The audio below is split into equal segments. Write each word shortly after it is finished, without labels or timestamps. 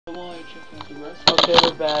on, check out the rest. Okay,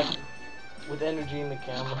 we're back with energy in the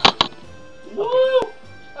camera. Woo! Okay.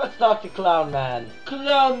 Let's talk to Clown Man.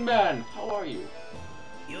 Clown Man, how are you?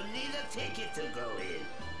 You'll need a ticket to go in.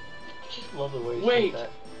 I just love the way he Wait, said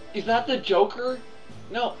that. is that the Joker?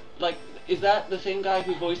 No, like, is that the same guy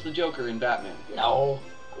who voiced the Joker in Batman? No,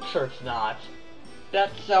 I'm sure it's not.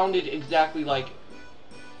 That sounded exactly like...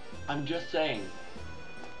 I'm just saying.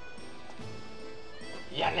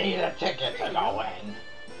 You need a ticket to go in.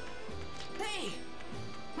 Hey,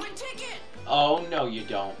 my ticket! Oh, no you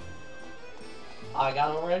don't. I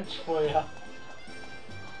got a wrench for you.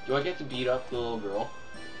 Do I get to beat up the little girl?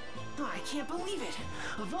 Oh, I can't believe it.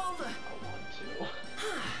 Of all the... I want to.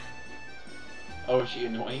 Oh, is she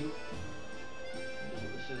annoying?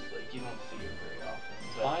 This is like, you don't see her very often.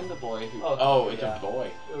 So. Find the boy who... Oh, Oh, it's yeah. a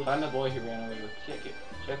boy. Oops. Find the boy who ran away with the ticket.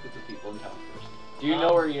 Check with the people in town first. Do you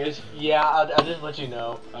know where he is? Yeah, I'll just let you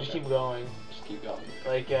know. Okay. Just keep going. Just keep going.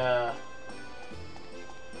 Like, I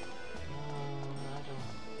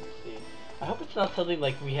don't... Let's see. I hope it's not something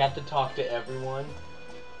like we have to talk to everyone.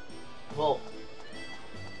 Well...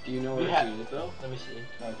 Do you know where he is, though? Let me see.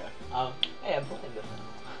 Okay. Hey, I'm playing this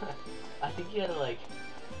now. I think you gotta, like,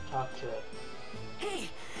 talk to... Hey,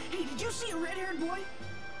 did you see a red-haired boy?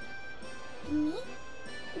 Me?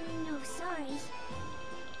 No, sorry.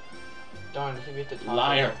 Darn, I think we have to talk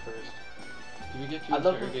Liar. to them first. Do we get to I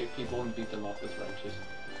love interrogate people and beat them up with wrenches?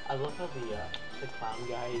 I love how the clown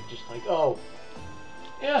guy is just like, oh,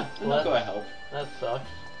 Yeah, I'm not gonna help. that sucks.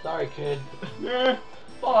 Sorry, kid. Yeah,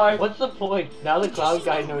 bye. What's the point? Now the Did you clown see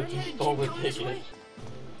guy that knows you red-headed stole the kid go this ticket. way?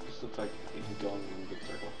 This looks like it could go in a big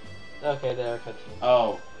circle. Okay, there, cutscene.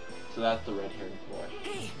 Oh, so that's the red-haired boy.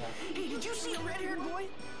 Hey, did you see a red-haired boy?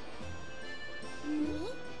 Me?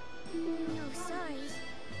 No, sorry.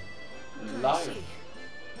 I Liar. see.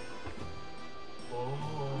 Oh.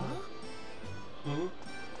 Huh? Hmm?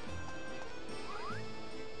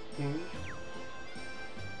 Hmm?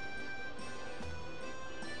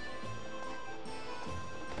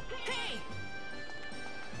 Hey!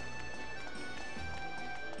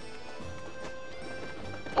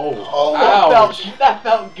 Oh, That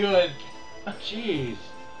felt good. Jeez.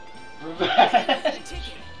 The ticket.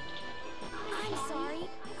 I'm sorry.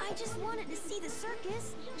 I just wanted to see the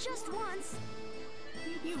circus. Just once.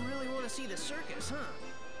 You really want to see the circus, huh?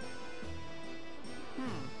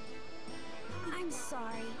 I'm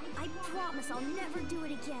sorry. I promise I'll never do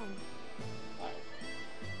it again.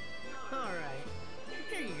 Alright.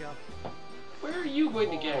 Here you go. Where are you going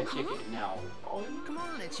to get a ticket now? Come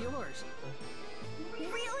on, it's yours.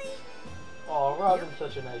 Really? Oh, Robin's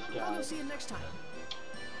such a nice I'll guy. go see you next time.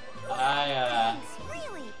 Thanks.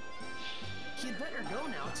 Really? You'd better go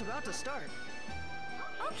now. It's about to start.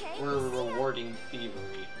 Okay. We're see ya. rewarding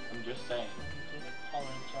thievery. I'm just saying.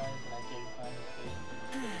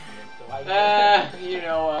 You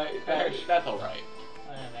know what? That's alright.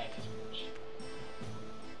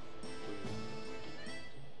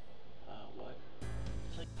 What?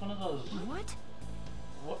 It's like one of those. What?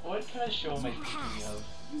 What kind of show am I thinking Pass. of?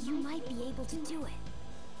 You might be able to do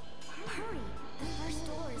it. Hurry. The first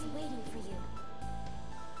door is waiting for you.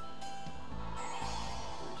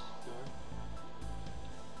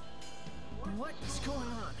 What is going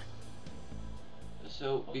on?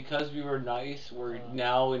 So, because we were nice, we're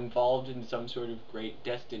now involved in some sort of great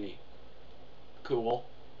destiny. Cool.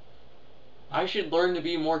 I should learn to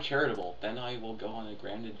be more charitable. Then I will go on a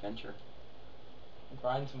grand adventure.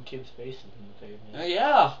 Grind some kids' faces in the pavement.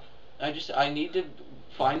 Yeah! I need to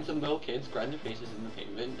find some little kids, grind their faces in the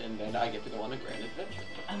pavement, and then I get to go on a grand adventure.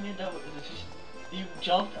 I mean, that was just... You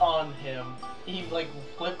jumped on him, he like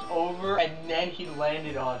flipped over, and then he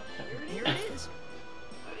landed on him. Here it is.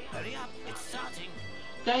 Hurry up, it's starting.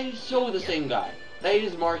 That is so the same guy. That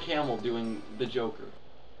is Mark Hamill doing the Joker.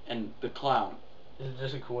 And the clown. Is it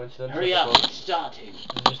just a coincidence? Hurry that up, they're it's starting. Is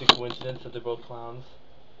it just a coincidence that they're both clowns?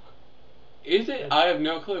 Is it? I have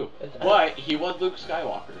no clue. It's- But he was Luke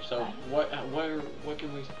Skywalker, so what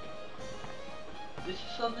can we say? This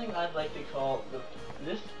is something I'd like to call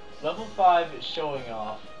this level 5 is showing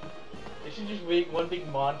off. They should just make one big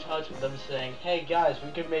montage of them saying, "Hey guys,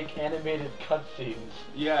 we can make animated cutscenes."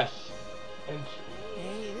 Yes. And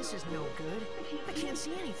Hey, this is no good. I can't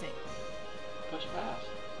see anything. Push past.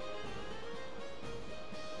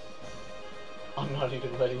 I'm not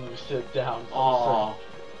even letting you sit down. Aww.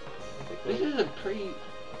 Like, This is a pretty...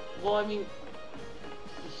 Well, I mean...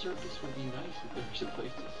 The circus would be nice if there was a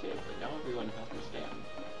place to sit, but now everyone has to stand.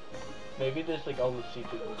 maybe there's like all the seats.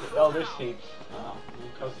 Oh, there's seats. Oh,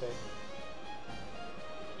 Okay.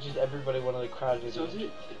 Just everybody wanted to crowd So was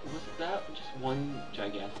that just one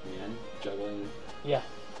gigantic man juggling? Yeah.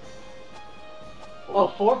 Oh,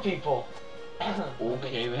 4 people.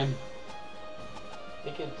 Okay then.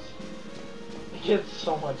 It gets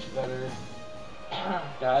so much better.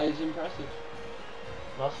 That is impressive.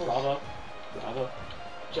 Muscles. Bravo. Bravo.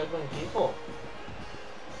 Juggling people.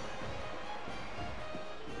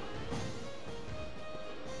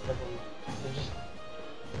 They're just...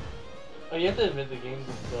 Oh, you have to admit the game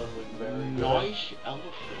does look very good. Nice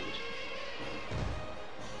elephant.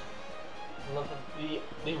 I love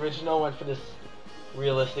the original went for this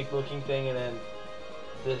realistic looking thing, and then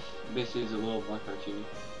This is a little more cartoony.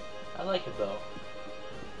 I like it though.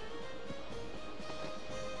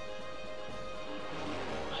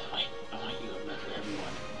 I want you to measure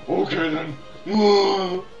everyone. Okay then.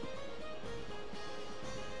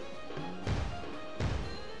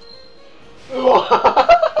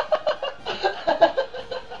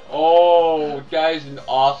 Oh, that is an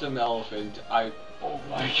awesome elephant. Oh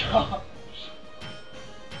my gosh.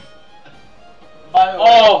 By the way,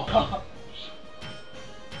 Oh!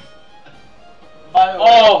 by the way,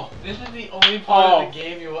 Oh! this is the only part of the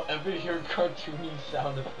game you will ever hear cartoony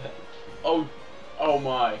sound effects. Oh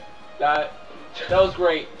my. That was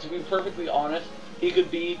great. To be perfectly honest, he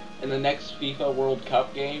could be in the next FIFA World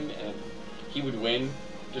Cup game and he would win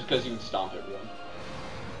just because he would stomp everyone.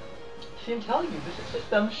 See, I'm telling you, this is just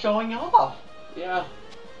them showing off. Yeah.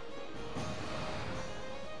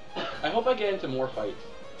 I hope I get into more fights.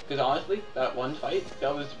 Because honestly, that one fight,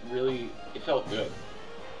 that was really, it felt good.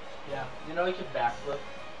 Yeah, you know you can backflip.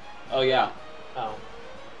 Oh yeah. Oh.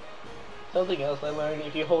 Something else I learned,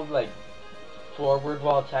 if you hold like forward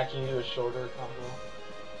while attacking, you do a shorter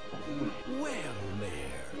combo. Well,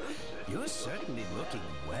 Mayor, you're certainly looking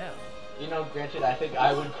well. You know, granted, I think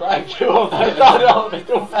I would cry too if I thought I'll make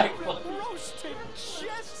a backflip. Roasted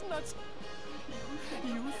chestnuts!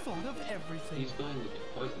 You thought of everything. He's going to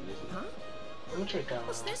get poisoned, isn't he? Huh? Let me try that.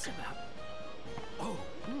 What's this about? Oh,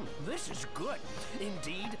 this is good.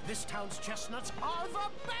 Indeed, this town's chestnuts are the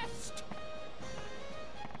best!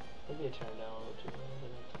 Maybe I turned down a little too low,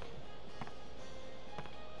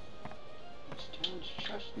 but This town's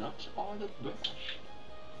chestnuts are the best.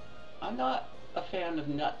 I'm not a fan of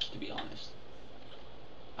nuts, to be honest.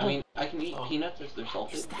 I mean, I can eat peanuts if they're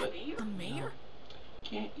salted, Is that but the mayor?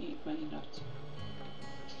 can't eat many nuts.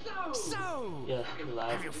 So, yes,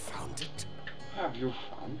 live. have you found it? Have you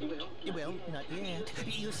found it? Well, not yet.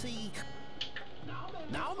 You see...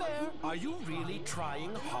 Now, Mayor, are you really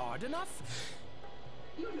trying hard enough?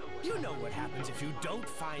 You know what happens if you don't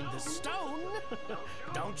find the stone,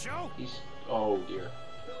 don't you? Oh dear.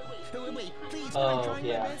 Wait, please, Oh, I'm trying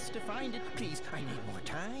yeah. my best to find it. Please, I need more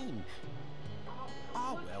time.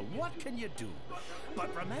 Oh, well, what can you do?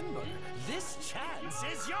 But remember, this chance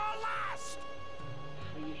is your last!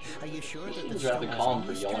 Are you sure that the Seems rather stone calm is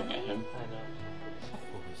for in this yelling town? at him. I know.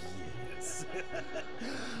 Oh, yes.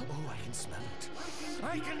 Oh, I can smell it.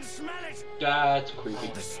 I can smell it! That's creepy.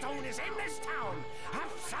 The stone is in this town!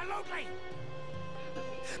 Absolutely!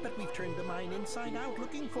 But we've turned the mine inside out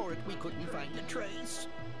looking for it. We couldn't find a trace.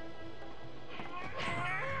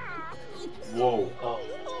 Whoa. Oh.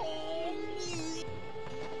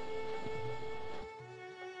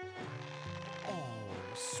 Oh,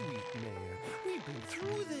 sweet Mayor, we've been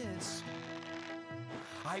through this.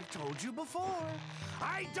 I've told you before,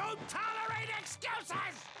 I don't tolerate excuses!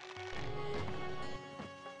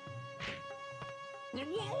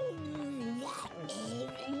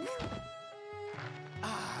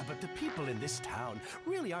 Ah, but the people in this town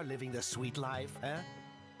really are living the sweet life, huh?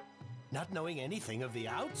 Not knowing anything of the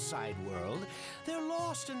outside world, they're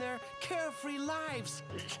lost in their carefree lives.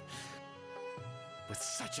 With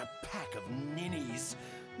such a pack of ninnies,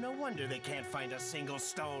 no wonder they can't find a single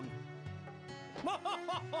stone. I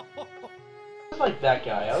was like that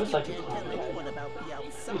guy. I was like a cool guy.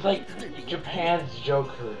 He's like Japan's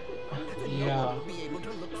Joker. Yeah. Be able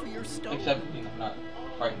to look for your stone. Except he's not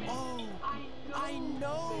frightening. Oh, I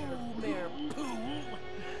know, Mayor Pooh.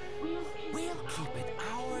 We'll keep it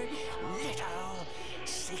our little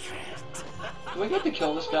secret. Do I get to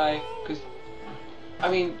kill this guy? Because, I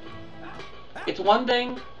mean, it's one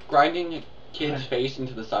thing grinding a kid's face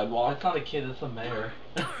into the sidewalk. That's not a kid, that's a mayor.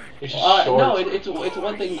 It's just short. No, it's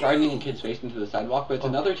one thing grinding a kid's face into the sidewalk, but it's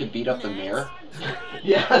another to beat up the mayor.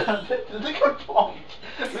 Yeah, that's a good point.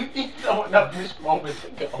 We beat someone up just moments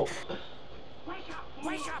ago.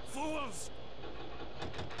 Wake up, fools!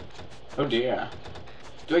 Oh dear.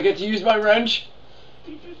 Do I get to use my wrench?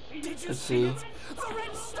 Did you Let's see see. it? The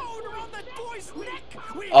red stone around that boy's neck!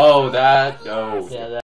 Oh, that. Oh. Yeah,